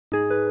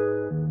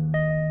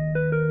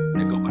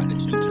They go by the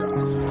shoot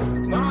y'all.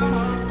 My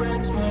heart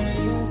breaks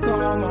when you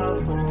call my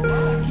phone.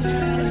 I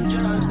can't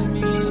just leave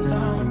me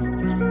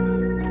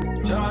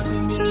alone. Just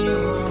leave me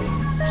alone.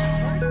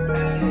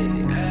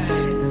 Hey,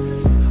 hey.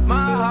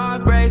 My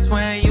heart breaks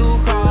when you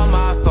call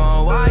my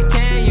phone. Why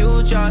can't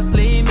you just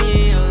leave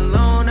me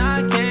alone?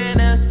 I can't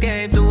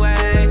escape the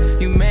way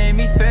you made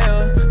me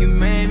feel. You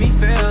made me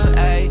feel.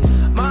 Hey.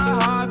 My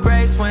heart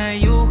breaks when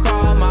you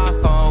call my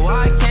phone.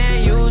 Why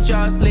can't you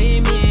just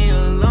leave me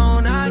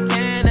alone? I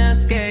can't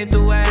escape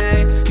the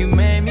way you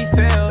made me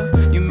feel.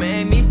 You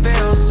made me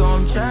feel. So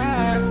I'm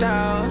trapped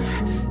out.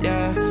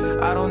 Yeah,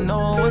 I don't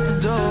know what to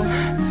do.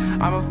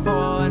 I'ma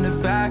fall in the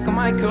back of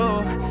my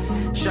coupe.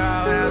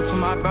 Shout out to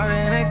my brother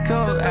in that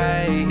coat.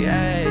 Ayy,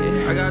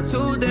 ayy. I got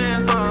 2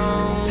 damn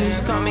phones.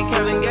 Call me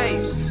Kevin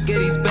Gates. Get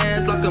these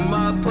bands, lock them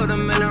up, put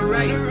them in a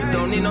race.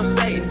 Don't need no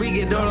safe. We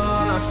get all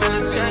our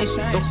feelings change.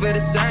 Don't feel the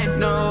same.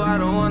 No, I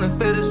don't wanna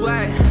feel this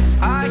way.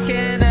 I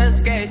can't